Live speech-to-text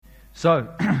So,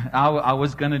 I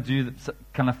was going to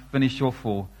kind of finish off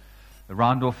or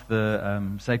round off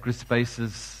the Sacred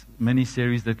Spaces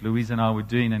mini-series that Louise and I were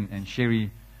doing, and Sherry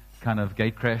kind of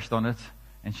gate crashed on it,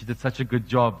 and she did such a good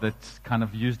job that kind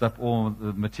of used up all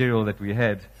the material that we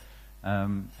had.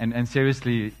 And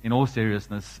seriously, in all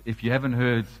seriousness, if you haven't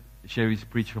heard Sherry's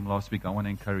preach from last week, I want to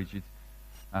encourage you.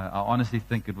 I honestly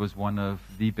think it was one of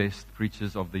the best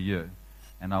preachers of the year.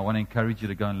 And I want to encourage you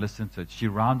to go and listen to it. She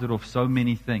rounded off so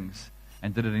many things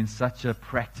and did it in such a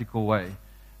practical way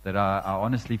that I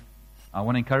honestly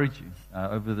want to encourage you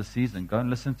over the season. Go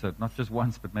and listen to it, not just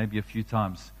once, but maybe a few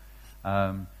times.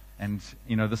 And,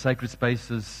 you know, the Sacred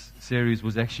Spaces series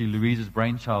was actually Louise's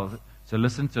brainchild. So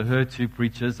listen to her two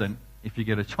preachers, and if you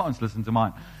get a chance, listen to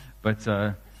mine. But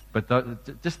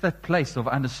just that place of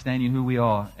understanding who we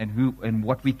are and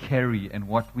what we carry and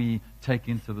what we take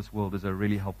into this world is a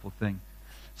really helpful thing.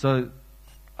 So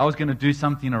I was going to do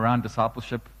something around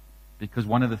discipleship, because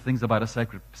one of the things about a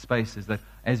sacred space is that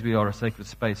as we are a sacred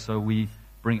space, so we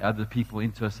bring other people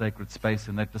into a sacred space,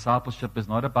 and that discipleship is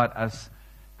not about us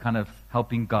kind of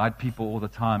helping guide people all the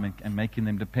time and making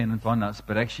them dependent on us,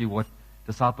 but actually what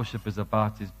discipleship is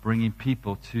about is bringing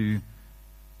people to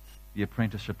the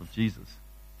apprenticeship of Jesus.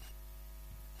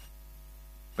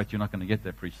 But you're not going to get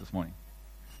that preached this morning.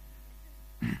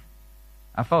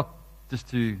 I felt just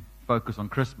to focus on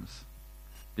Christmas,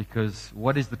 because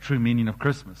what is the true meaning of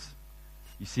Christmas?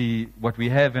 You see, what we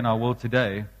have in our world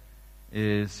today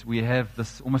is we have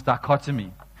this almost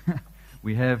dichotomy.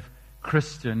 We have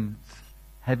Christians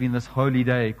having this holy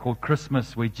day called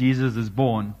Christmas where Jesus is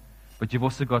born, but you've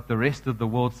also got the rest of the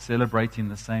world celebrating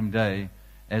the same day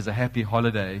as a happy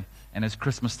holiday and as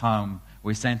Christmas time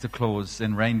where Santa Claus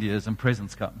and reindeers and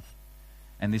presents come.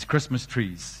 And there's Christmas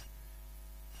trees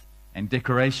and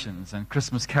decorations and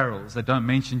Christmas carols that don't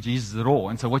mention Jesus at all.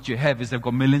 And so what you have is they've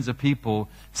got millions of people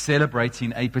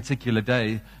celebrating a particular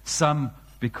day, some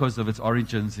because of its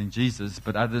origins in Jesus,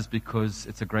 but others because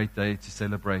it's a great day to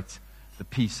celebrate the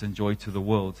peace and joy to the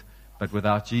world, but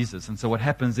without Jesus. And so what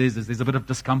happens is there's a bit of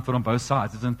discomfort on both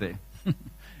sides, isn't there?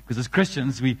 Because as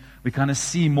Christians, we kind of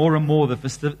see more and more the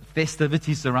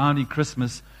festivities surrounding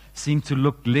Christmas seem to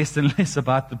look less and less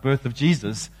about the birth of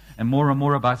Jesus and more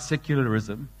about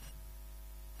secularism.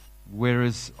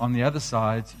 Whereas on the other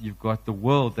side, you've got the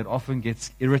world that often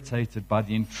gets irritated by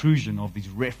the intrusion of these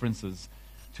references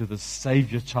to the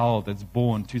Savior child that's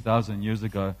born 2,000 years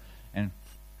ago, and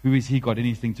who has he got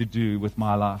anything to do with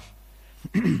my life?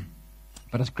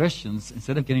 But as Christians,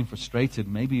 instead of getting frustrated,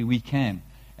 maybe we can.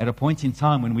 At a point in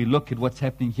time when we look at what's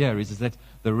happening here is that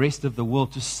the rest of the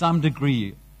world, to some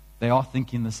degree, they are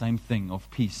thinking the same thing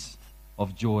of peace,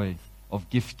 of joy, of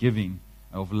gift giving,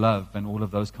 of love, and all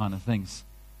of those kind of things.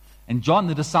 And John,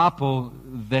 the disciple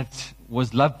that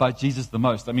was loved by Jesus the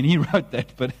most, I mean, he wrote that,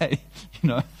 but hey,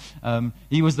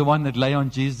 he was the one that lay on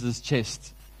Jesus'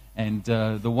 chest, and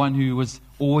the one who was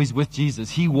always with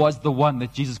Jesus. He was the one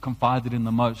that Jesus confided in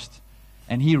the most.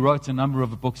 And he wrote a number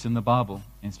of books in the Bible,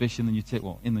 especially in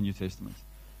the New Testament.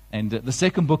 And the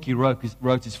second book he wrote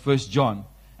is 1 John.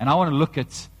 And I want to look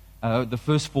at the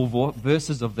first 4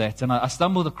 verses of that. And I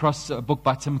stumbled across a book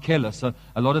by Tim Keller. So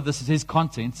a lot of this is his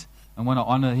content. I want to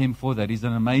honor him for that. He's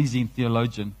an amazing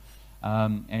theologian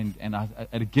and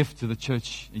a gift to the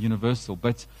church universal.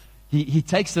 But he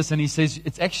takes this and he says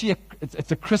it's actually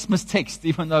it's a Christmas text,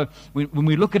 even though when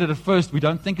we look at it at first, we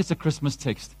don't think it's a Christmas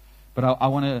text. But I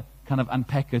want to kind of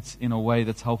unpack it in a way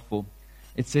that's helpful.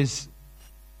 It says,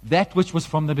 that which was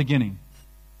from the beginning,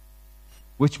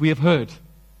 which we have heard,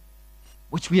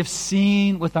 which we have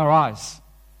seen with our eyes,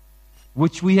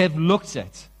 which we have looked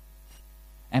at,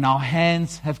 and our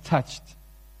hands have touched.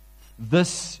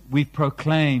 This we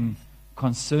proclaim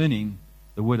concerning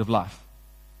the word of life.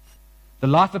 The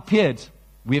life appeared,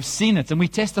 we have seen it, and we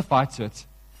testify to it.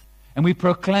 And we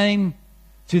proclaim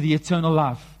to the eternal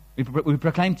life. We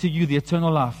proclaim to you the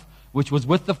eternal life, which was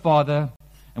with the Father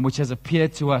and which has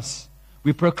appeared to us.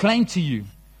 We proclaim to you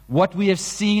what we have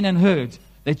seen and heard,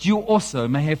 that you also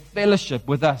may have fellowship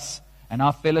with us. And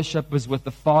our fellowship is with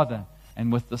the Father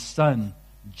and with the Son,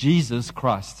 Jesus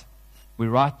Christ. We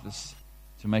write this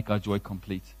to make our joy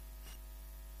complete.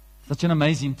 Such an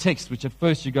amazing text, which at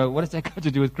first you go, what does that got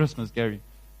to do with Christmas, Gary?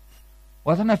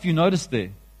 Well, I don't know if you noticed there,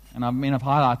 and I've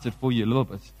highlighted for you a little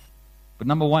bit. But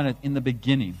number one, in the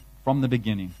beginning, from the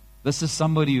beginning, this is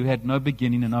somebody who had no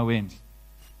beginning and no end.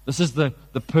 This is the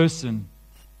person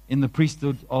in the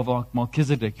priesthood of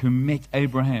Melchizedek who met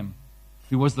Abraham,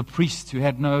 who was the priest who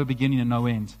had no beginning and no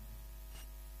end.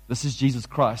 This is Jesus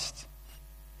Christ,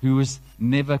 who was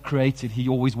never created. He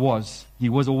always was. He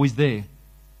was always there.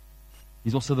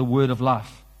 He's also the word of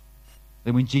life.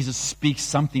 That when Jesus speaks,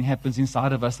 something happens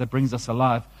inside of us that brings us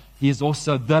alive. He is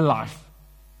also the life,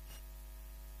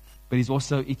 but He's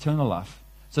also eternal life.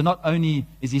 So not only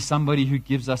is He somebody who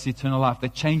gives us eternal life,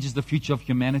 that changes the future of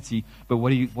humanity, but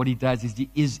what he does is He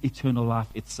is eternal life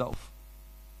itself.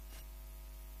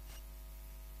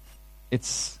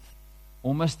 It's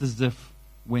almost as if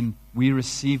when we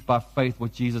receive by faith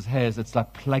what Jesus has, it's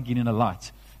like plugging in a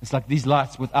light. It's like these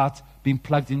lights, without being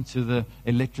plugged into the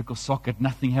electrical socket,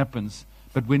 nothing happens.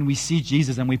 But when we see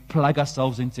Jesus and we plug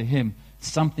ourselves into Him,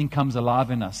 something comes alive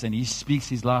in us and He speaks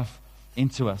His life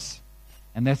into us.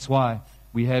 And that's why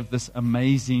we have this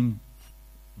amazing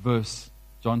verse,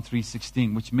 John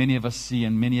 3:16, which many of us see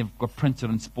and many have got printed,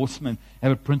 and sportsmen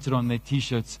have it printed on their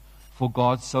t-shirts. For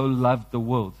God so loved the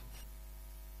world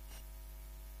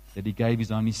that He gave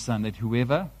His only Son, that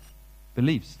whoever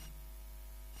believes.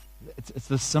 It's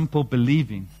the simple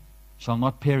believing shall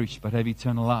not perish but have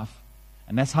eternal life.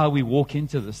 And that's how we walk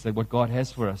into this, that what God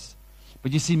has for us.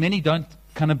 But you see, many don't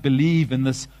kind of believe in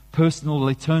this personal,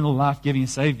 eternal, life-giving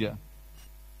Savior.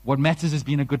 What matters is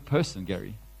being a good person,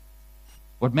 Gary.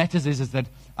 What matters is that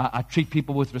I treat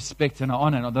people with respect and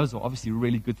honor, and those are obviously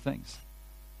really good things.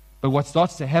 But what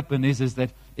starts to happen is that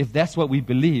if that's what we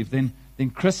believe, then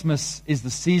Christmas is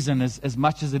the season as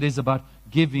much as it is about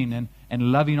giving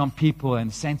and loving on people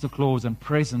and Santa Claus and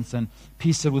presents and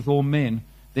peace with all men.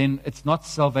 Then it's not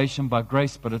salvation by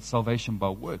grace, but it's salvation by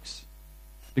works.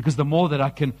 Because the more that I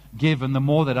can give and the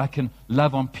more that I can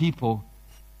love on people,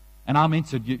 and I'm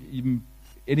into,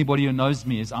 anybody who knows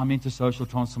me is I'm into social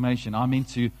transformation, I'm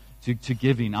into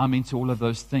giving, I'm into all of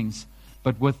those things.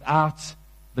 But without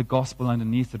the gospel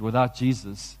underneath it, without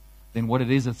Jesus, then what it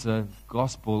is, it's a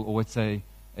gospel, or it's a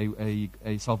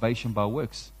salvation by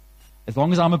works. As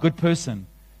long as I'm a good person,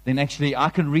 then actually I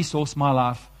can resource my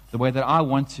life the way that I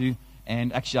want to,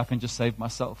 and actually I can just save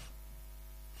myself.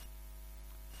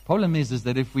 Problem is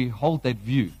that if we hold that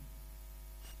view,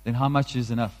 then how much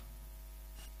is enough?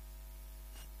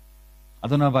 I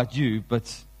don't know about you,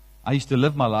 but I used to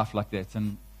live my life like that.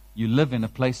 And you live in a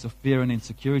place of fear and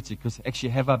insecurity because actually,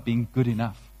 have I been good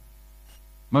enough?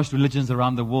 Most religions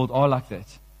around the world are like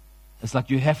that. It's like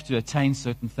you have to attain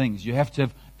certain things. You have to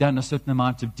have done a certain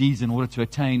amount of deeds in order to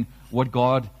attain what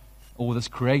God or this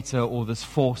creator or this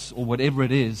force or whatever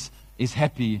it is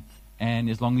happy. And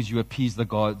as long as you appease the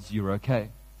gods, you're okay.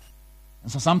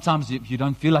 And so sometimes if you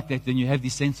don't feel like that, then you have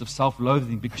this sense of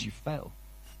self-loathing because you fail.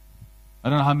 I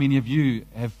don't know how many of you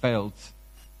have failed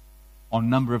on a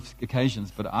number of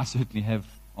occasions, but I certainly have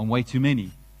on way too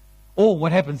many. Or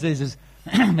what happens is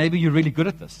maybe you're really good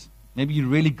at this. Maybe you're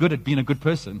really good at being a good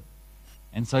person.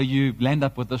 And so you land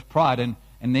up with this pride, and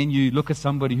then you look at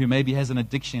somebody who maybe has an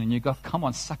addiction, and you go, come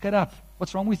on, suck it up.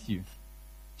 What's wrong with you?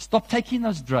 Stop taking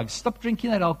those drugs. Stop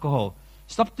drinking that alcohol.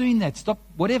 Stop doing that. Stop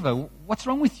whatever. What's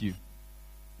wrong with you?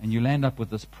 And you land up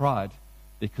with this pride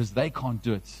because they can't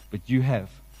do it, but you have.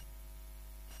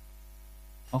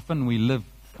 Often we live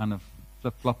kind of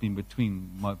flip-flopping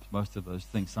between most of those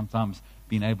things. Sometimes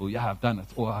being able, I've done it,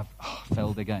 or I've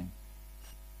failed again.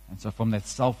 And so from that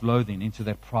self-loathing into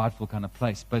that prideful kind of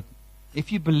place. But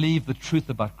if you believe the truth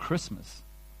about Christmas,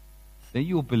 then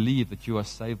you will believe that you are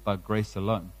saved by grace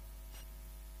alone.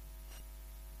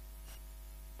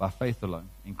 By faith alone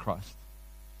in Christ.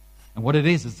 And what it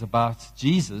is, it's about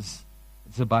Jesus.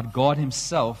 It's about God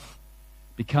Himself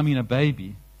becoming a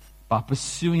baby by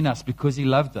pursuing us because He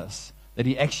loved us. That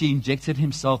He actually injected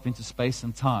Himself into space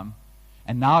and time.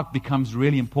 And now it becomes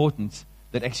really important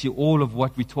that actually all of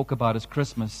what we talk about as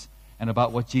Christmas and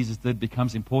about what Jesus did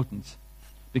becomes important.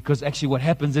 Because actually what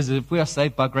happens is if we are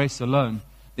saved by grace alone,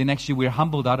 then actually we're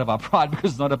humbled out of our pride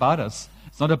because it's not about us.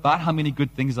 It's not about how many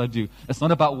good things I do. It's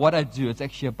not about what I do. It's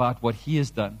actually about what He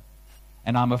has done.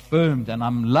 And I'm affirmed and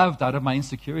I'm loved out of my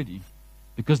insecurity.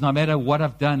 Because no matter what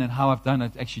I've done and how I've done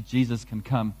it, actually Jesus can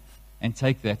come and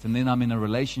take that. And then I'm in a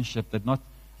relationship that not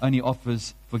only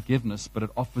offers forgiveness, but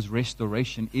it offers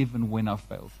restoration even when I've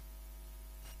failed.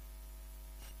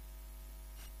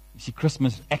 You see,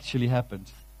 Christmas actually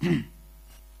happened.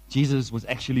 Jesus was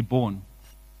actually born.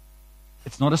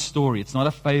 It's not a story. It's not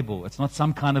a fable. It's not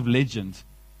some kind of legend.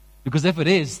 Because if it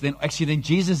is, then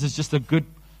Jesus is just a good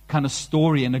kind of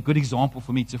story and a good example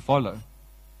for me to follow.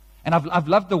 And I've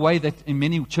loved the way that in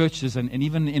many churches and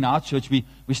even in our church, we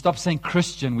stopped saying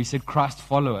Christian, we said Christ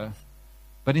follower.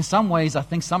 But in some ways, I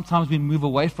think sometimes we move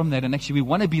away from that and actually we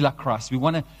want to be like Christ. We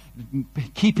want to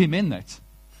keep Him in that.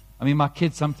 I mean, my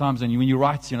kids sometimes, and when you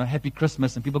write, Happy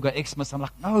Christmas, and people go Xmas, I'm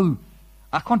like, no,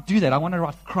 I can't do that. I want to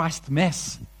write Christ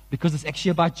Mass because it's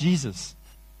actually about Jesus.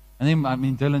 And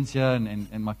then, Dylan's here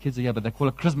and my kids are here, but they call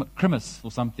it Christmas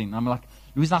or something. I'm like,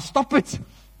 Louise, now stop it.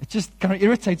 It just kind of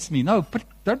irritates me. No, but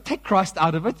don't take Christ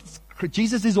out of it.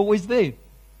 Jesus is always there.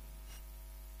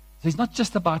 So it's not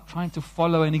just about trying to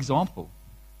follow an example.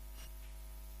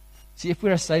 See, if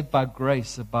we are saved by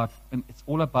grace, and it's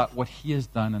all about what He has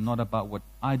done and not about what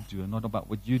I do and not about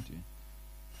what you do.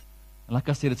 And like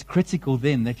I said, it's critical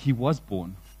then that He was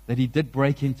born, that He did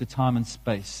break into time and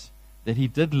space, that He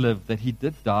did live, that He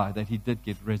did die, that He did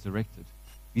get resurrected.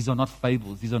 These are not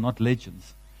fables. These are not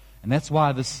legends. And that's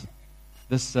why this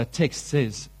text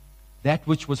says, that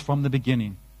which was from the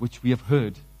beginning, which we have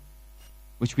heard,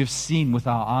 which we have seen with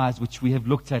our eyes, which we have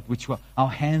looked at, which our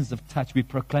hands have touched, we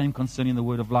proclaim concerning the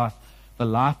word of life. The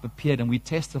life appeared and we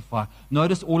testify.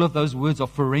 Notice all of those words are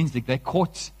forensic. They're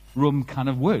courtroom kind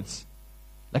of words.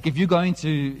 Like if you go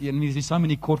into, there's so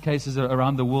many court cases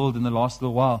around the world in the last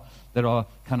little while that are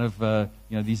kind of,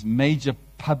 these major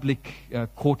public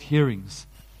court hearings.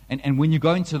 And when you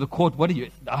go into the court, what do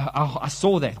you, I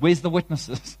saw that. Where's the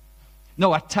witnesses?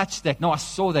 No, I touched that. No, I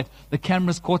saw that. The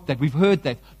cameras caught that. We've heard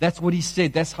that. That's what he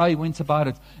said. That's how he went about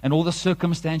it. And all the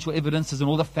circumstantial evidences and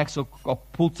all the facts are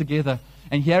pulled together.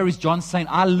 And here is John saying,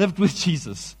 I lived with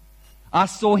Jesus. I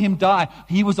saw him die.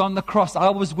 He was on the cross. I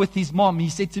was with his mom. He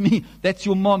said to me, that's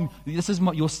your mom. This is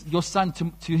your son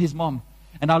to his mom.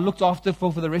 And I looked after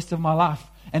for the rest of my life.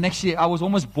 And actually, I was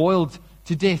almost boiled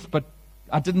to death, but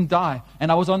I didn't die.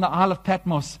 And I was on the Isle of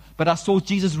Patmos, but I saw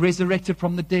Jesus resurrected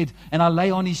from the dead. And I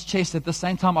lay on his chest. At the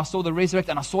same time, I saw the resurrect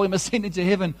and I saw him ascend into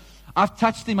heaven. I've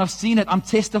touched him. I've seen it. I'm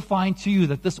testifying to you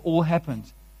that this all happened.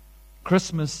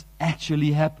 Christmas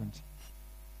actually happened.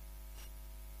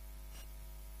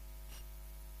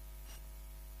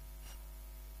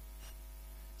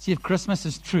 See, if Christmas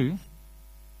is true,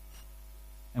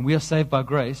 and we are saved by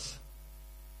grace,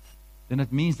 then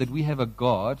it means that we have a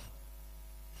God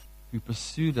who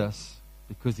pursued us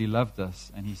because He loved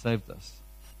us and He saved us.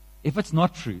 If it's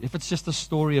not true, if it's just a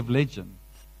story of legend,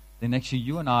 then actually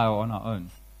you and I are on our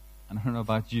own. And I don't know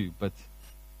about you, but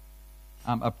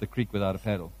I'm up the creek without a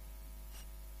paddle.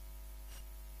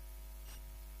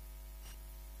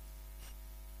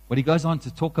 What he goes on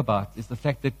to talk about is the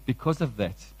fact that because of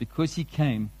that, because He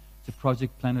came to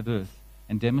Project Planet Earth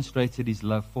and demonstrated His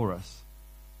love for us,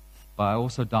 by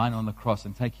also dying on the cross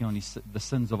and taking on the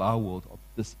sins of our world,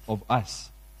 of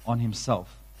us, on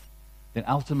Himself, then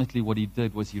ultimately what He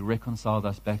did was He reconciled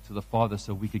us back to the Father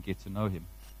so we could get to know Him.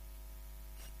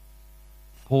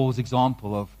 Paul's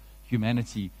example of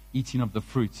humanity eating of the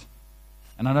fruit.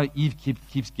 And I know Eve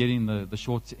keeps getting the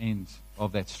short end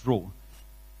of that straw.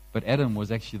 But Adam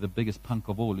was actually the biggest punk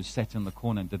of all, who sat in the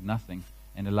corner and did nothing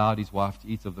and allowed his wife to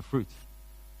eat of the fruit.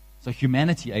 So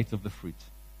humanity ate of the fruit.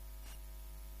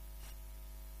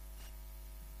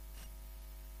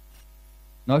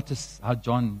 Notice how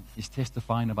John is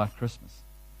testifying about Christmas.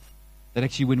 That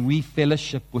actually when we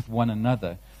fellowship with one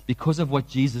another, because of what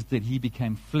Jesus did, He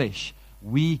became flesh.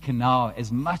 We can now, as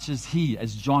much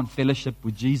as John fellowship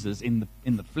with Jesus in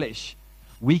the flesh,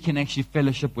 we can actually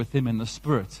fellowship with Him in the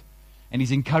Spirit. And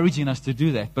He's encouraging us to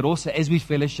do that. But also as we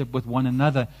fellowship with one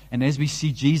another, and as we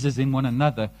see Jesus in one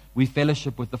another, we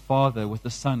fellowship with the Father, with the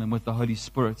Son, and with the Holy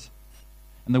Spirit.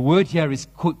 And the word here is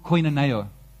koinoneo.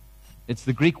 It's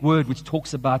the Greek word which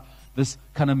talks about this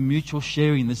kind of mutual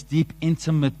sharing, this deep,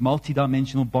 intimate,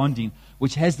 multidimensional bonding,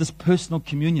 which has this personal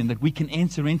communion that we can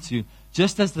enter into.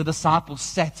 Just as the disciples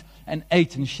sat and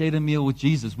ate and shared a meal with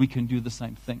Jesus, we can do the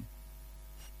same thing.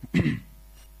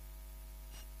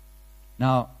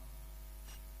 Now,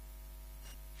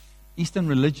 Eastern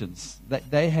religions,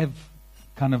 they have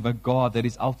kind of a God that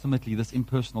is ultimately this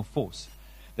impersonal force.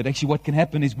 That actually what can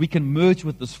happen is we can merge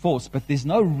with this force, but there's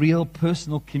no real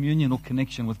personal communion or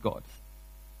connection with God.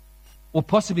 Or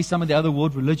possibly some of the other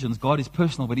world religions, God is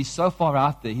personal, but He's so far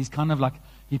out there, He's kind of like,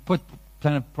 He put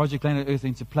Project Planet Earth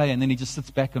into play, and then He just sits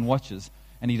back and watches.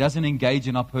 And He doesn't engage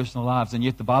in our personal lives, and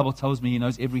yet the Bible tells me He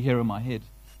knows every hair on my head.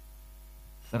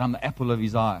 That I'm the apple of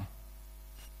His eye.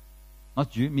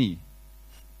 Not you, me.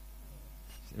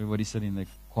 Everybody's sitting there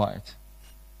quiet.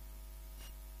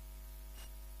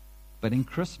 But in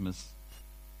Christmas,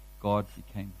 God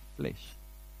became flesh.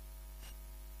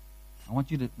 I want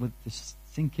you to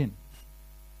sink in.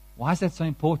 Why is that so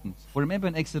important? Well, remember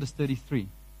in Exodus 33,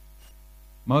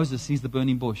 Moses sees the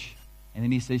burning bush, and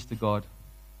then he says to God,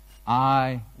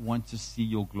 I want to see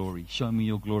your glory. Show me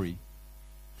your glory.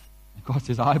 And God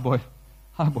says, hi boy.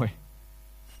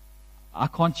 I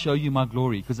can't show you my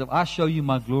glory, because if I show you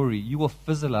my glory, you will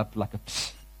fizzle up like a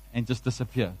psh and just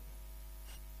disappear.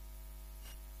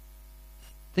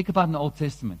 Think about in the Old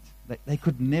Testament. They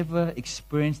could never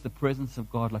experience the presence of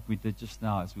God like we did just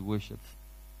now as we worshiped.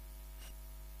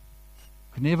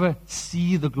 Could never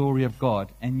see the glory of God.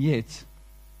 And yet,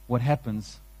 what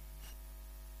happens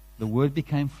the Word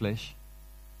became flesh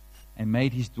and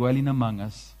made his dwelling among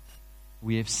us.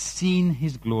 We have seen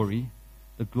his glory,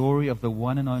 the glory of the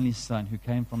one and only Son who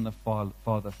came from the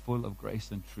Father, full of grace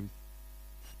and truth.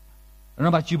 I don't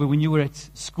know about you, but when you were at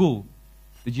school,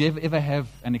 did you ever have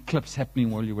an eclipse happening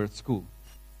while you were at school,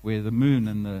 where the moon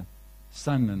and the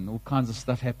sun and all kinds of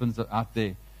stuff happens out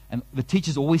there? And the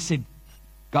teachers always said,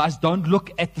 guys, don't look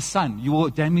at the sun. You will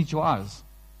damage your eyes.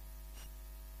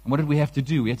 And what did we have to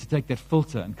do? We had to take that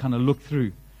filter and kind of look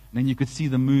through. And then you could see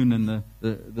the moon and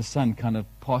the sun kind of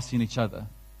passing each other.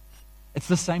 It's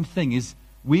the same thing. Is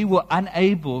we were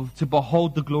unable to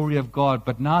behold the glory of God,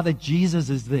 but now that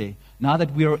Jesus is there, now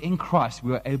that we are in Christ,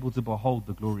 we are able to behold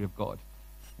the glory of God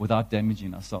without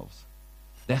damaging ourselves.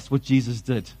 That's what Jesus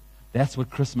did. That's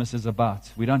what Christmas is about.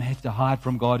 We don't have to hide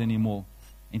from God anymore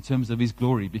in terms of his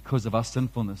glory because of our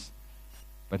sinfulness.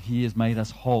 But he has made us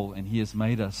whole, and he has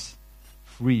made us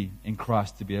free in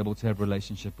Christ to be able to have a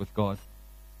relationship with God.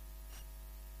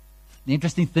 The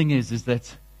interesting thing is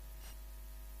that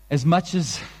as much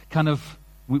as kind of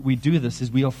we do this,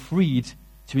 is we are freed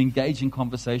to engage in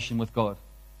conversation with God.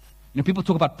 You know, people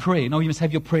talk about prayer. No, you must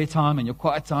have your prayer time and your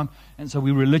quiet time. And so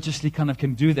we religiously kind of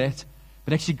can do that.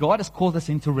 But actually, God has called us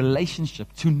into relationship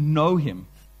to know him,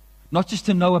 not just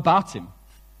to know about him.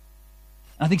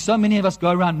 And I think so many of us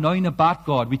go around knowing about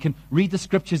God. We can read the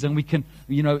scriptures and we can,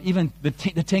 even the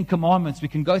 10 commandments, we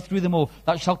can go through them all.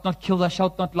 Thou shalt not kill, thou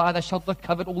shalt not lie, thou shalt not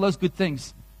covet, all those good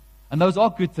things. And those are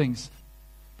good things.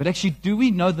 But actually, do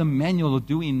we know the manual, or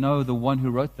do we know the one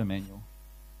who wrote the manual?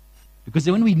 Because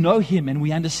when we know him and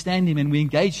we understand him and we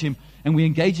engage him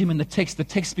in the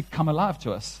text become alive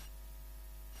to us.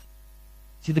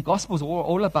 See, the gospel is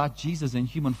all about Jesus in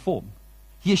human form.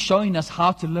 He is showing us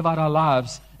how to live out our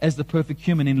lives as the perfect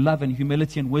human in love and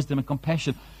humility and wisdom and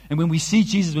compassion. And when we see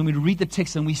Jesus, when we read the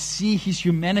text and we see his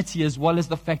humanity as well as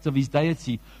the fact of his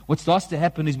deity, what starts to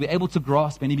happen is we're able to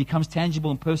grasp, and he becomes tangible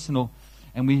and personal,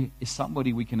 and we is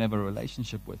somebody we can have a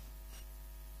relationship with.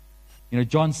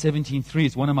 John 17:3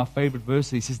 is one of my favorite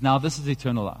verses. He says, now this is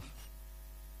eternal life,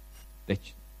 that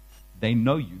they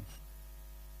know you.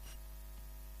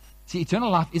 See,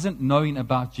 eternal life isn't knowing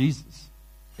about Jesus.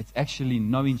 It's actually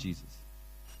knowing Jesus.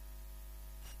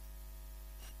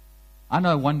 I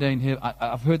know one day in heaven,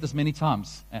 I've heard this many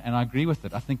times, and I agree with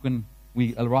it. I think when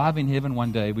we arrive in heaven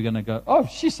one day, we're going to go, oh,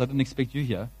 sheesh, I didn't expect you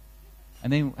here.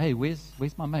 And then, hey,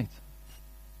 where's my mate?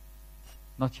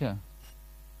 Not here.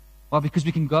 Well, because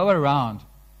we can go around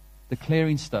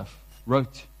declaring stuff,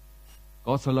 wrote,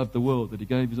 God so loved the world that he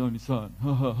gave his only son,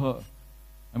 ha, ha, ha.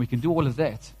 And we can do all of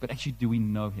that, but actually, do we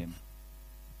know him?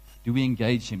 Do we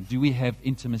engage him? Do we have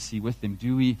intimacy with him?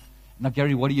 Now,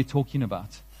 Gary, what are you talking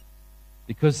about?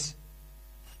 Because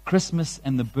Christmas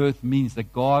and the birth means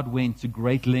that God went to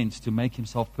great lengths to make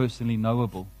himself personally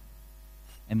knowable.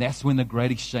 And that's when the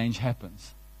great exchange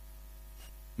happens.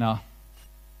 Now,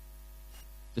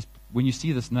 just when you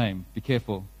see this name, be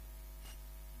careful.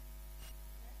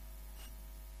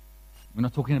 We're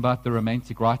not talking about the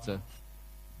romantic writer,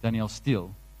 Danielle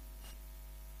Steele.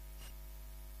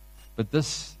 But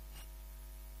this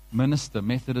minister,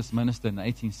 Methodist minister in the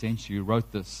 18th century,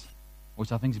 wrote this,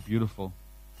 which I think is beautiful.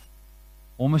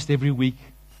 Almost every week,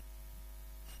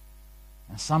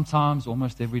 and sometimes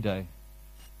almost every day,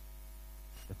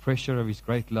 the pressure of his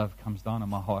great love comes down on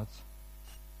my heart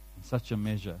in such a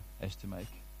measure as to make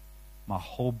my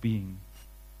whole being,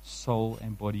 soul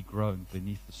and body groan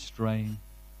beneath the strain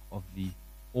of the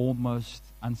almost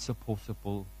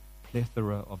unsupportable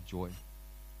plethora of joy.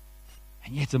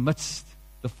 And yet amidst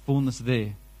the fullness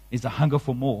there is a hunger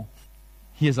for more.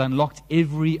 He has unlocked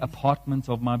every apartment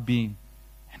of my being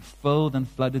and filled and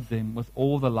flooded them with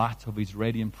all the light of his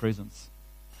radiant presence.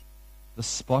 The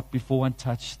spot before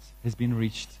untouched has been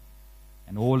reached,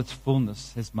 and all its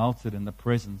fullness has melted in the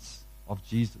presence of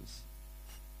Jesus,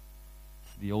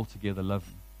 the altogether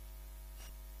lovely.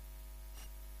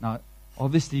 Now,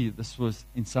 obviously, this was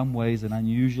in some ways an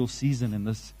unusual season in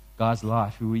this guy's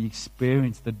life, who he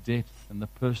experienced the depth and the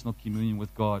personal communion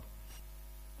with God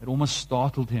that almost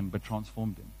startled him but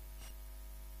transformed him.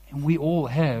 And we all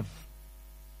have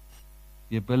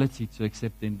the ability to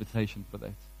accept the invitation for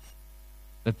that.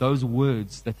 That those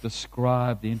words that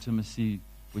describe the intimacy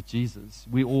with Jesus,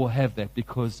 we all have that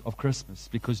because of Christmas,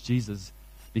 because Jesus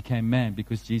became man,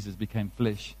 because Jesus became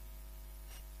flesh.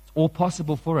 It's all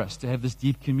possible for us to have this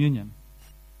deep communion.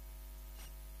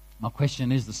 My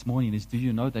question is this morning is, do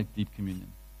you know that deep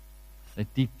communion?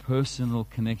 That deep personal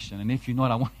connection? And if you're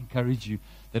not, I want to encourage you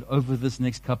that over this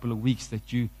next couple of weeks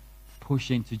that you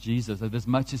push into Jesus, that as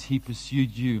much as he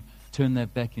pursued you, turn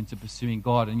that back into pursuing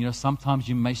God. And sometimes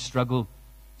you may struggle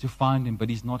to find him, but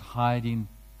he's not hiding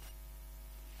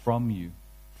from you.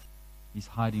 He's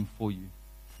hiding for you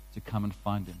to come and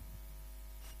find him.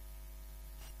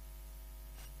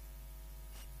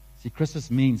 See,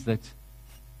 Christmas means that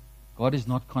God is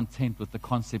not content with the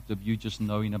concept of you just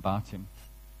knowing about him.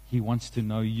 He wants to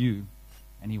know you,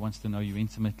 and he wants to know you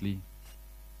intimately,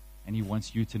 and he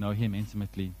wants you to know him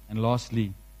intimately. And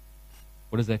lastly,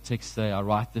 what does that text say? I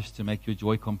write this to make your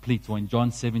joy complete. Or in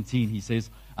John 17, he says,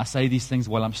 I say these things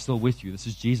while I'm still with you. This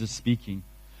is Jesus speaking,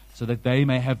 so that they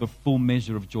may have a full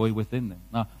measure of joy within them.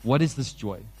 Now, what is this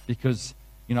joy? Because,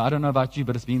 I don't know about you,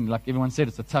 but it's been, like everyone said,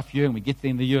 it's a tough year, and we get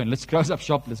there in the year, and let's close up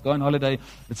shop, let's go on holiday.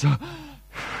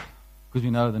 Because we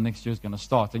know the next year is going to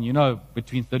start. And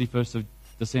between 31st of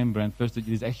December and 1st of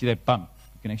there's actually that bump.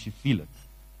 You can actually feel it,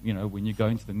 when you go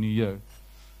into the new year.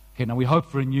 Okay, now we hope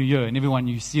for a new year, and everyone,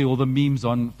 you see all the memes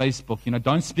on Facebook,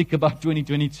 don't speak about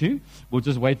 2022. We'll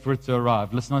just wait for it to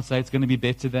arrive. Let's not say it's going to be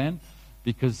better than,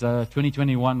 because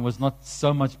 2021 was not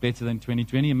so much better than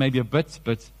 2020, and maybe a bit,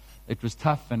 but it was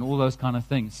tough and all those kind of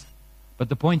things. But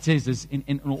the point is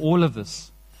in all of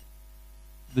this,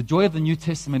 the joy of the New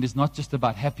Testament is not just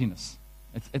about happiness.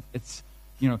 It's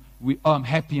I'm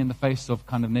happy in the face of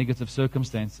kind of negative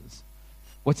circumstances.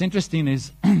 What's interesting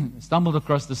is, stumbled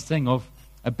across this thing of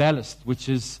a ballast, which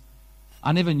is,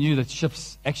 I never knew that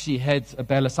ships actually had a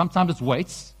ballast. Sometimes it's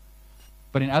weights,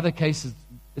 but in other cases,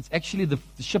 it's actually the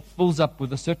ship fills up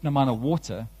with a certain amount of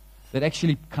water that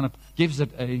actually kind of gives it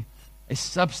a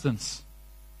substance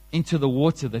into the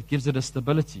water that gives it a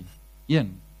stability.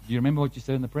 Ian, do you remember what you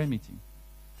said in the prayer meeting?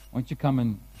 Why don't you come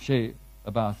and share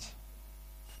about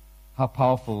how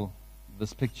powerful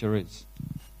this picture is?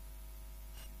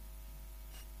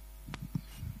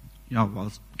 Yeah,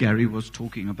 while Gary was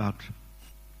talking about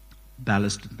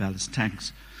ballast and ballast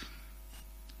tanks,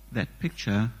 that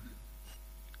picture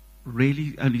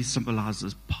really only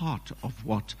symbolizes part of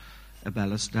what a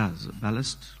ballast does. A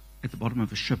ballast at the bottom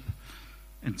of a ship,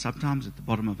 and sometimes at the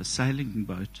bottom of a sailing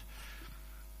boat,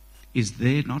 is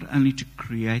there not only to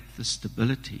create the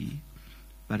stability,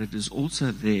 but it is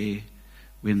also there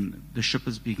when the ship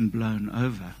is being blown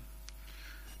over.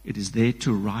 It is there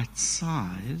to right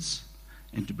size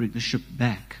and to bring the ship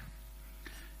back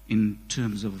in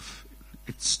terms of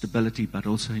its stability, but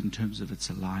also in terms of its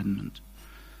alignment.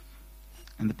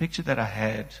 And the picture that I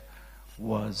had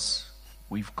was,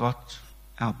 we've got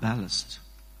our ballast,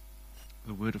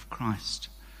 the word of Christ,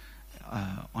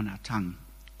 on our tongue,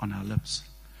 on our lips.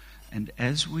 And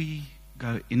as we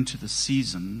go into the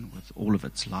season with all of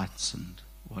its lights and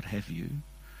what have you,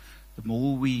 the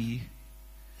more we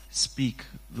speak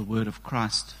the word of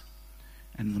Christ,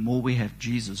 and the more we have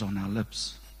Jesus on our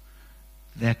lips,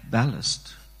 that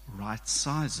ballast right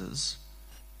sizes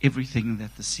everything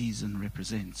that the season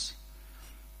represents.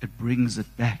 It brings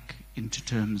it back into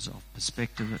terms of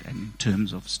perspective and in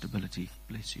terms of stability.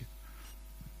 Bless you.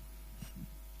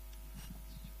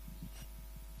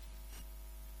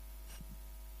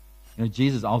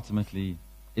 Jesus ultimately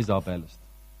is our ballast.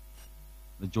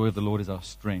 The joy of the Lord is our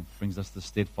strength, brings us the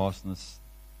steadfastness,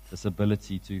 this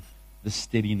ability to, the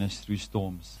steadiness through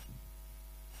storms.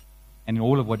 And in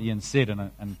all of what Ian said,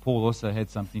 and Paul also had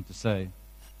something to say.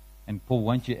 And Paul,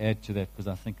 won't you add to that? Because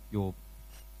I think your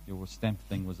stamp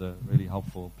thing was a really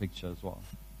helpful picture as well.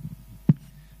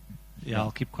 Yeah,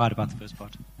 I'll keep quiet about the first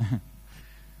part.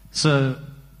 So,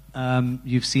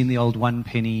 you've seen the old 1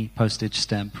 penny postage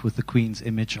stamp with the Queen's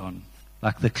image on,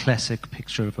 like the classic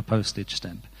picture of a postage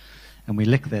stamp. And we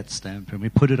lick that stamp and we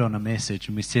put it on a message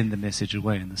and we send the message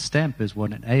away. And the stamp is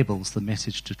what enables the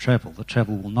message to travel. The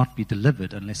travel will not be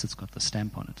delivered unless it's got the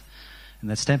stamp on it. And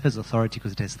that stamp has authority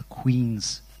because it has the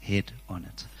Queen's head on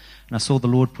it. And I saw the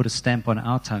Lord put a stamp on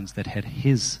our tongues that had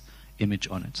His image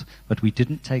on it. But we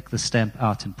didn't take the stamp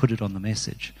out and put it on the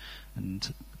message.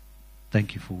 And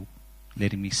thank you for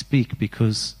letting me speak,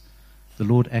 because the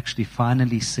Lord actually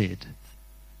finally said,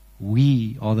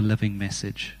 we are the living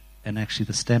message. And actually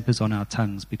the stamp is on our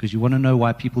tongues, because you want to know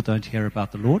why people don't hear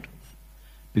about the Lord?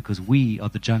 Because we are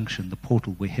the junction, the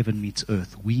portal where heaven meets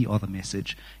earth. We are the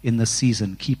message. In this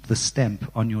season, keep the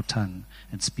stamp on your tongue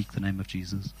and speak the name of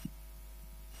Jesus.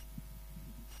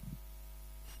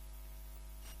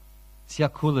 See how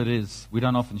cool it is. We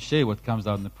don't often share what comes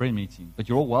out in the prayer meeting, but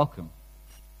you're all welcome.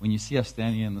 When you see us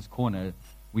standing here in this corner,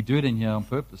 we do it in here on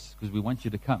purpose because we want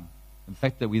you to come. The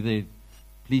fact that we're there,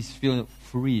 please feel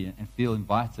free and feel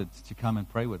invited to come and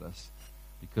pray with us,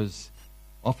 because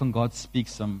often God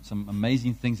speaks some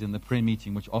amazing things in the prayer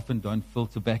meeting which often don't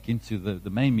filter back into the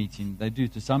main meeting. They do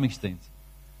to some extent,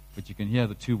 but you can hear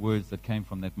the 2 words that came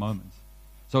from that moment.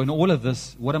 So in all of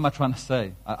this, what am I trying to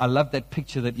say? I love that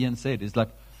picture that Ian said. It's like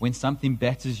when something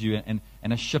batters you and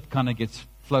a ship kind of gets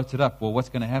floated up. Well, what's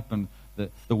going to happen?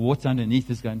 The water underneath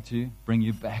is going to bring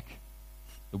you back.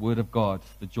 The word of God,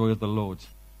 the joy of the Lord.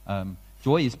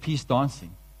 Joy is peace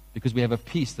dancing, because we have a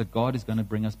peace that God is going to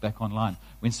bring us back online.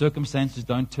 When circumstances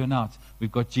don't turn out,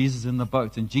 we've got Jesus in the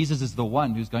boat, and Jesus is the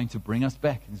one who's going to bring us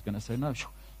back. And he's going to say, no.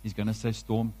 He's going to say,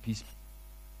 storm, peace,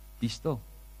 be still.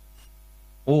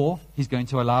 Or he's going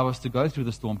to allow us to go through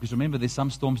the storm. Because remember, there's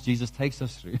some storms Jesus takes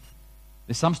us through.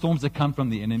 There's some storms that come from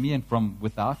the enemy and from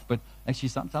without, but actually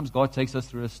sometimes God takes us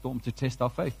through a storm to test our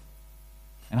faith.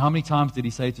 And how many times did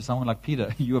he say to someone like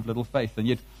Peter, you have little faith? And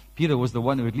yet Peter was the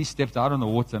one who at least stepped out on the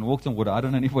water and walked on water. I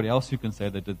don't know anybody else who can say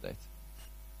they did that.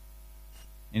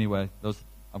 Anyway,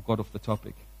 I've got off the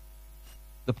topic.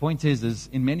 The point is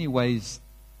in many ways,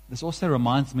 this also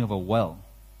reminds me of a well.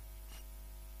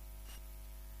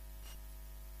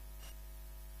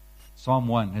 Psalm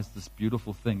 1 has this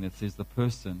beautiful thing that says a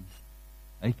person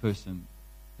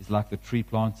is like the tree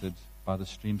planted by the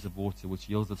streams of water, which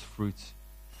yields its fruit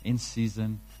in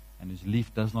season and whose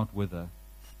leaf does not wither.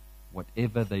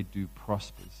 Whatever they do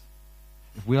prospers.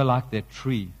 If we are like that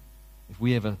tree, if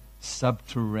we have a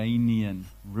subterranean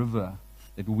river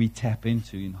that we tap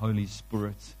into in Holy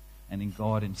Spirit and in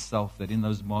God Himself, that in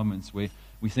those moments where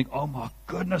we think, oh my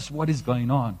goodness, what is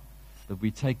going on? That we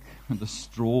take the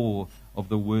straw of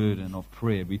the word and of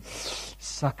prayer, we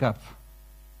suck up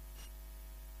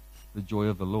the joy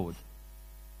of the Lord.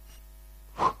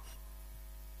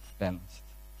 Balanced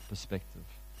perspective.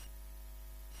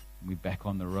 We're back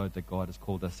on the road that God has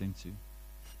called us into.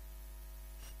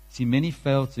 See, many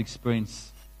fail to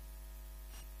experience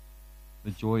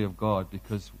the joy of God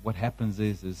because what happens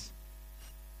is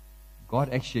God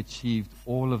actually achieved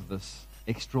all of this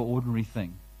extraordinary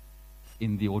thing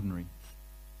in the ordinary.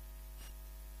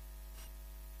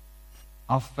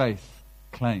 Our faith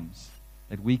claims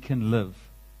that we can live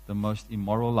the most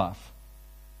immoral life,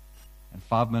 and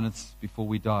 5 minutes before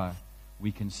we die,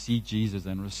 we can see Jesus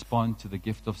and respond to the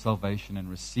gift of salvation and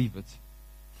receive it.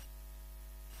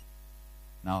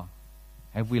 Now,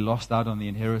 have we lost out on the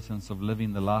inheritance of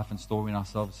living the life and storing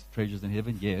ourselves treasures in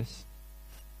heaven? Yes.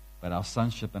 But our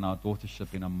sonship and our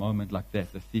daughtership in a moment like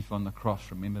that, the thief on the cross,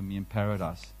 remember me in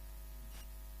paradise.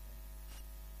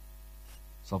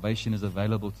 Salvation is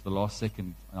available to the last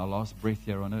second, our last breath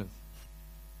here on earth.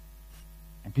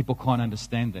 And people can't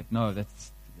understand that. No,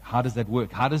 how does that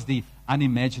work? How does the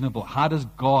unimaginable, how does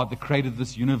God, the creator of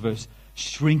this universe,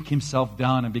 shrink Himself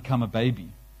down and become a baby?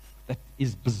 That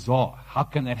is bizarre. How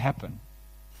can that happen?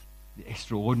 The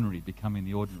extraordinary becoming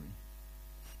the ordinary.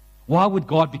 Why would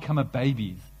God become a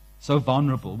baby so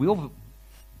vulnerable?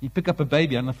 You pick up a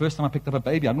baby, and the first time I picked up a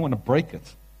baby, I didn't want to break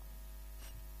it.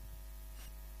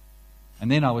 And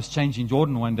then I was changing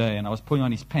Jordan one day, and I was pulling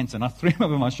on his pants, and I threw him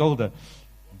over my shoulder.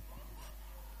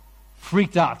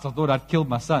 Freaked out. I thought I'd killed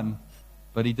my son.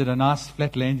 But he did a nice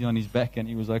flat landing on his back, and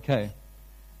he was okay.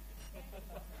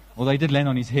 Although he did land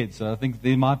on his head, so I think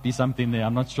there might be something there.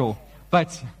 I'm not sure.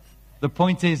 But the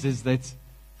point is that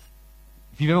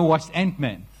if you've ever watched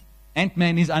Ant-Man,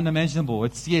 Ant-Man is unimaginable.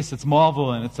 It's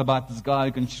Marvel, and it's about this guy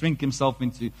who can shrink himself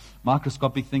into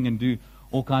microscopic thing and do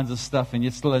all kinds of stuff, and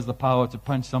yet still has the power to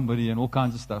punch somebody and all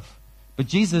kinds of stuff. But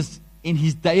Jesus, in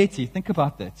His deity, think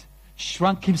about that,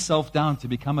 shrunk Himself down to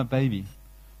become a baby,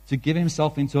 to give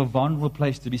Himself into a vulnerable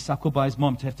place, to be suckled by His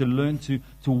mom, to have to learn to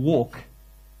walk.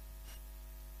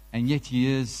 And yet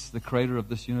He is the creator of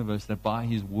this universe, that by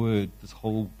His word, this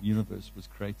whole universe was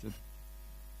created.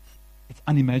 It's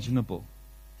unimaginable.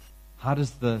 How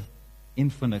does the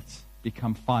infinite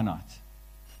become finite?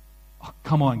 Oh,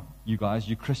 come on, you guys,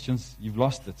 you Christians, you've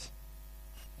lost it.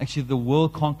 Actually, the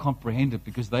world can't comprehend it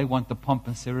because they want the pomp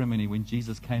and ceremony when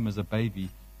Jesus came as a baby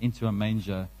into a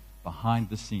manger behind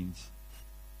the scenes.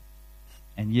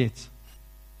 And yet,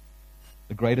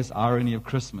 the greatest irony of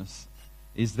Christmas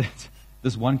is that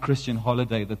this one Christian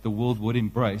holiday that the world would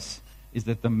embrace is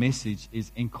that the message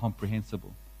is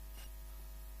incomprehensible.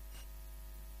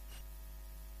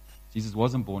 Jesus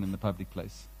wasn't born in the public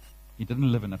place. He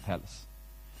didn't live in a palace.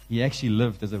 He actually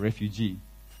lived as a refugee.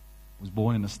 Was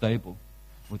born in a stable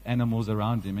with animals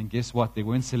around him. And guess what? There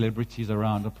weren't celebrities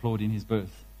around applauding his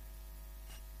birth.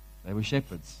 They were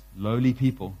shepherds, lowly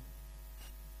people.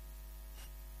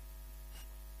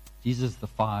 Jesus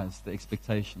defies the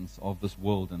expectations of this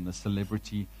world and the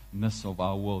celebrityness of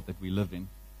our world that we live in.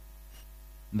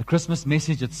 And the Christmas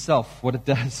message itself, what it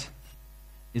does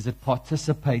is it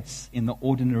participates in the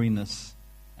ordinariness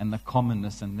and the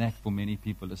commonness, and that for many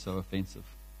people is so offensive.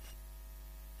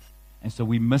 And so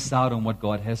we miss out on what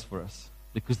God has for us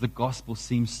because the gospel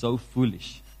seems so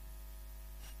foolish.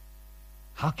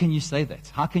 How can you say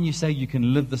that? How can you say you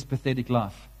can live this pathetic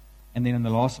life and then in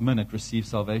the last minute receive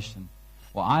salvation?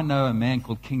 Well, I know a man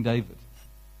called King David.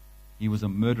 He was a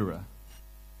murderer.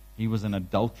 He was an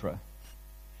adulterer.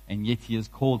 And yet he is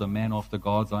called a man after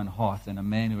God's own heart and a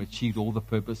man who achieved all the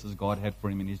purposes God had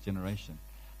for him in his generation.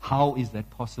 How is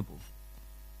that possible?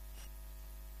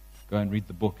 Go and read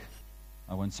the book.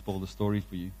 I won't spoil the story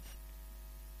for you.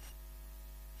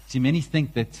 See, many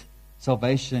think that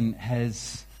salvation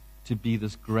has to be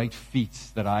this great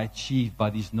feat that I achieve by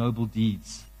these noble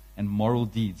deeds and moral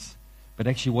deeds. But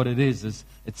actually what it is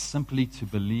it's simply to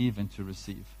believe and to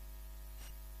receive.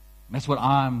 And that's what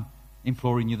I'm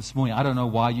imploring you this morning. I don't know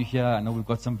why you're here. I know we've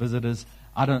got some visitors.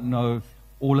 I don't know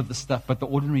all of the stuff, but the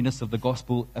ordinariness of the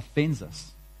gospel offends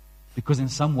us. Because in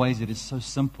some ways it is so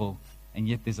simple, and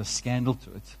yet there's a scandal to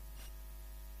it.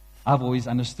 I've always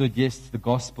understood, yes, the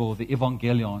gospel, the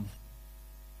evangelion,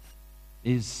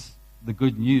 is the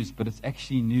good news, but it's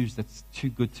actually news that's too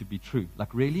good to be true.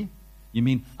 Like, really? You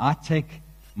mean I take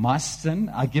my sin,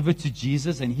 I give it to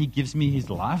Jesus, and he gives me his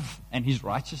life and his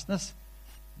righteousness?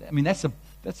 I mean, that's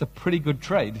a pretty good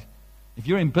trade. If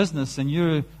you're in business and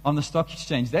you're on the stock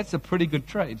exchange, that's a pretty good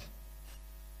trade.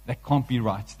 That can't be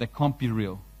right. That can't be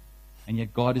real. And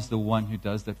yet God is the one who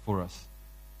does that for us.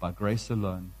 By grace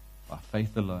alone, by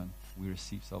faith alone, we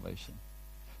receive salvation.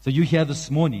 So you're here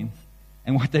this morning,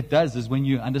 and what that does is when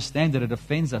you understand that it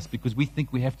offends us because we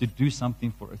think we have to do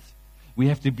something for it. We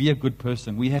have to be a good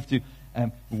person. We have to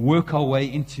work our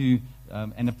way into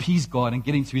and appease God and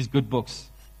get into his good books.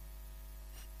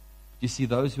 You see,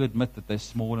 those who admit that they're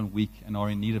small and weak and are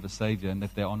in need of a Savior and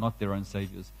that they are not their own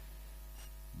saviors,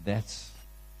 that's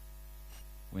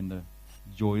when the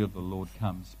joy of the Lord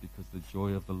comes, because the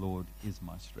joy of the Lord is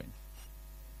my strength.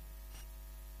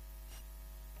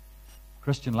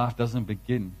 Christian life doesn't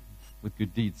begin with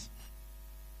good deeds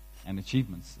and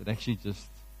achievements. It actually just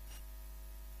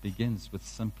begins with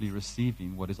simply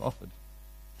receiving what is offered.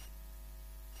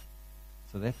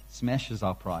 So that smashes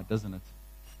our pride, doesn't it?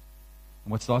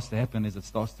 And what starts to happen is it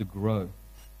starts to grow,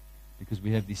 because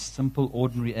we have these simple,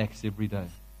 ordinary acts every day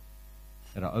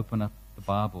that I open up the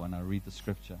Bible and I read the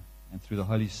Scripture, and through the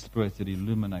Holy Spirit it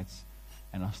illuminates,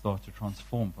 and I start to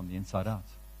transform from the inside out.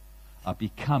 I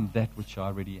become that which I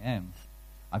already am.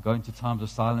 I go into times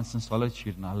of silence and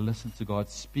solitude, and I listen to God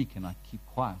speak, and I keep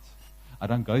quiet. I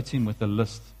don't go to him with a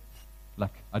list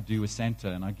like I do with Santa,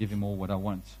 and I give him all what I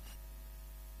want.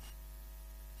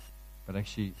 But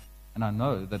actually, and I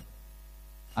know that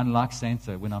unlike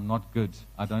Santa, when I'm not good,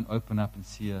 I don't open up and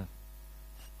see a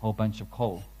whole bunch of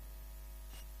coal,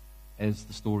 as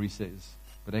the story says.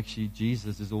 But actually,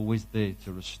 Jesus is always there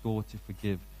to restore, to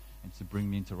forgive, and to bring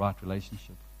me into right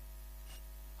relationship.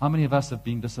 How many of us have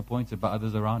been disappointed by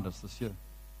others around us this year?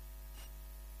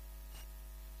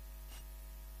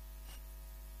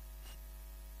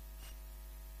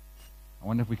 I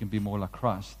wonder if we can be more like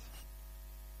Christ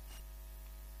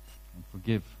and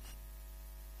forgive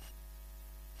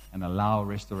and allow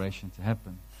restoration to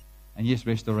happen. And yes,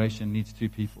 restoration needs two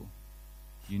people.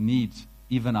 You need,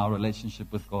 even our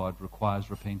relationship with God requires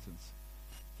repentance.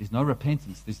 There's no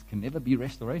repentance, there can never be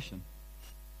restoration.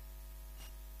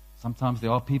 Sometimes there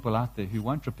are people out there who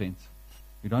won't repent,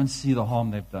 who don't see the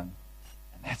harm they've done.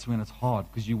 And that's when it's hard,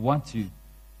 because you want to,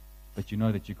 but you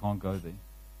know that you can't go there.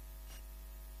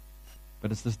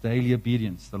 But it's this daily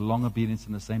obedience, the long obedience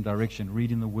in the same direction,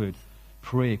 reading the Word,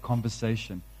 prayer,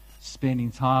 conversation, spending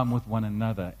time with one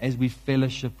another. As we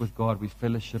fellowship with God, as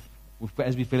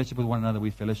we fellowship with one another,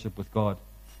 we fellowship with God.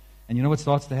 And you know what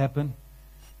starts to happen?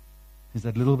 Is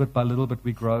that little bit by little bit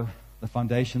we grow. The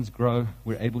foundations grow.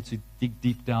 We're able to dig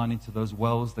deep down into those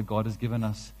wells that God has given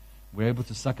us. We're able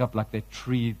to suck up like that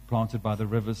tree planted by the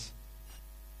rivers.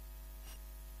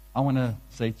 I want to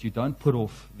say to you, don't put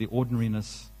off the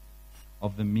ordinariness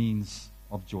of the means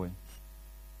of joy.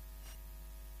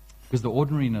 Because the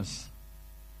ordinariness,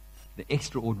 the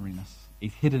extraordinariness,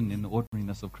 is hidden in the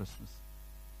ordinariness of Christmas.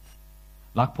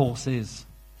 Like Paul says,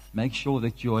 make sure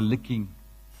that you are licking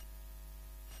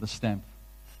the stamp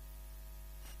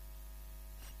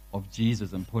of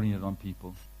Jesus and putting it on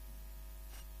people.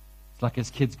 It's like as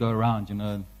kids go around,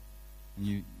 and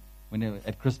when they're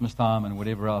at Christmas time and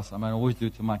whatever else, I always do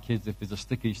it to my kids. If there's a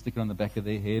sticker, you stick it on the back of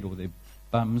their head or their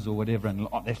bums or whatever, and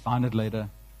they find it later.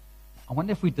 I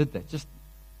wonder if we did that, just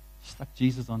stuck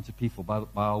Jesus onto people by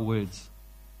our words.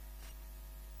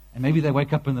 And maybe they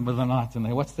wake up in the middle of the night and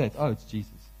they, what's that? Oh, it's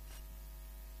Jesus.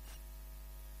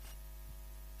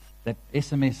 That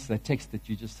SMS, that text that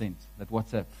you just sent, that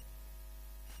WhatsApp.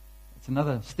 It's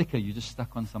another sticker you just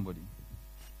stuck on somebody.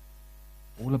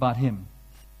 All about him.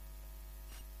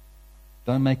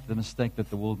 Don't make the mistake that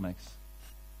the world makes.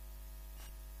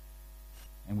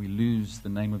 And we lose the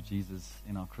name of Jesus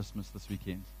in our Christmas this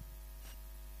weekend.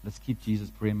 Let's keep Jesus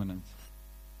preeminent.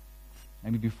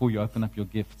 maybe before you open up your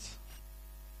gifts,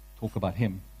 talk about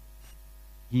Him.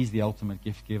 He's the ultimate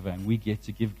gift giver, and we get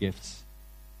to give gifts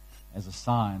as a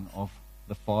sign of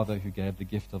the Father who gave the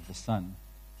gift of the Son,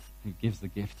 who gives the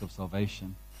gift of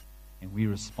salvation, and we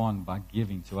respond by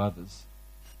giving to others.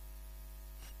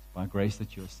 It's by grace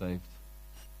that you are saved,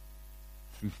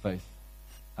 through faith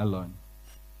alone.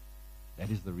 That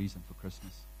is the reason for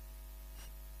Christmas.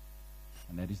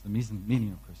 And that is the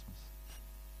meaning of Christmas.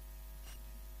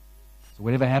 So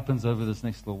whatever happens over this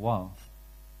next little while,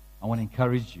 I want to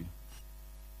encourage you.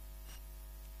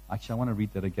 Actually, I want to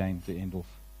read that again to end off.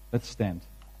 Let's stand.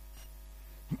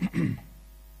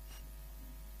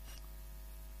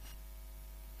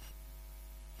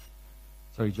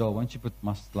 Sorry, Joel, why don't you put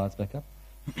my slides back up?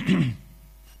 I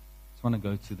just want to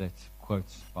go to that quote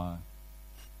by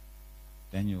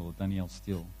Daniel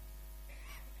Steele.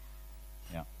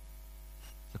 Yeah.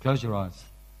 So close your eyes.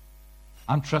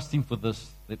 I'm trusting for this,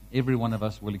 that every one of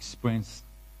us will experience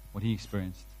what he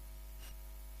experienced.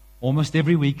 Almost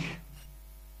every week,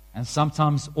 and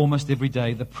sometimes almost every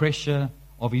day, the pressure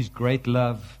of His great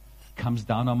love comes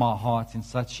down on my heart in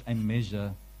such a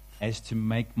measure as to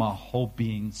make my whole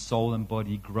being, soul and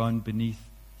body, groan beneath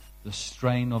the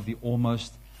strain of the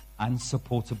almost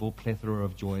unsupportable plethora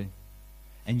of joy.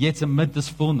 And yet amid this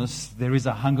fullness, there is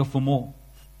a hunger for more.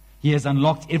 He has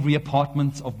unlocked every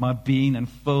apartment of my being and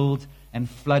filled and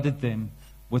flooded them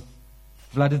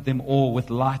all with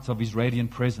light of His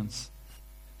radiant presence.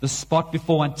 The spot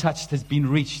before untouched has been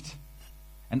reached,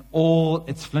 and all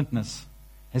its flintness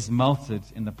has melted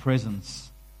in the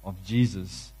presence of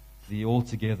Jesus, the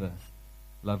altogether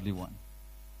lovely one.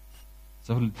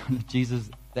 So, Jesus,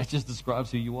 that just describes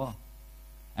who you are.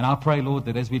 And I pray, Lord,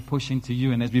 that as we push into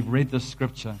you and as we've read this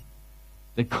scripture,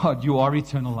 that God, you are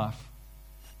eternal life.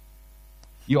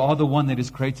 You are the one that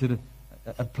has created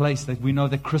a place that we know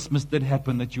that Christmas did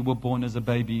happen, that you were born as a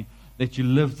baby, that you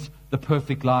lived the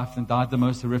perfect life and died the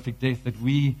most horrific death, that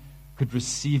we could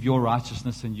receive your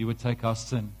righteousness and you would take our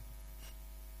sin.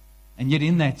 And yet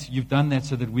in that, you've done that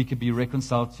so that we could be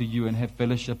reconciled to you and have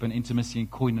fellowship and intimacy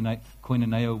and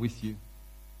koinonia with you.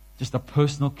 Just a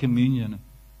personal communion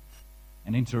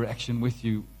and interaction with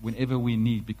you whenever we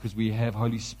need, because we have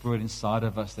Holy Spirit inside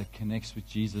of us that connects with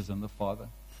Jesus and the Father.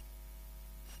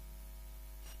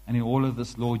 And in all of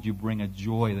this, Lord, you bring a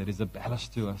joy that is a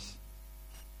ballast to us.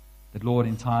 That, Lord,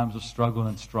 in times of struggle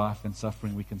and strife and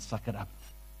suffering, we can suck it up.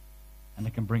 And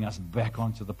it can bring us back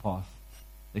onto the path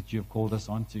that you have called us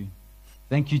onto.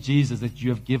 Thank you, Jesus, that you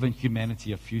have given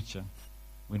humanity a future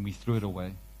when we threw it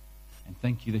away. And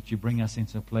thank you that you bring us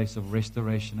into a place of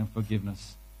restoration and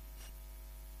forgiveness.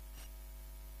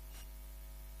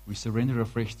 We surrender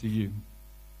afresh to you.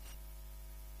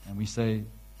 And we say,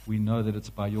 we know that it's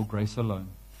by your grace alone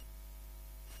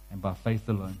and by faith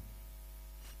alone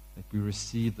that we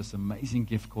receive this amazing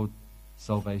gift called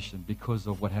salvation because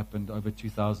of what happened over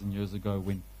 2,000 years ago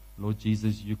when, Lord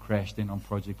Jesus, you crashed in on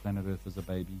Project Planet Earth as a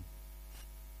baby.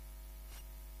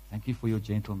 Thank you for your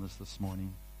gentleness this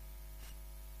morning.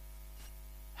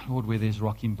 Lord, where there's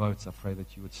rocking boats, I pray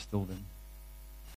that you would still them.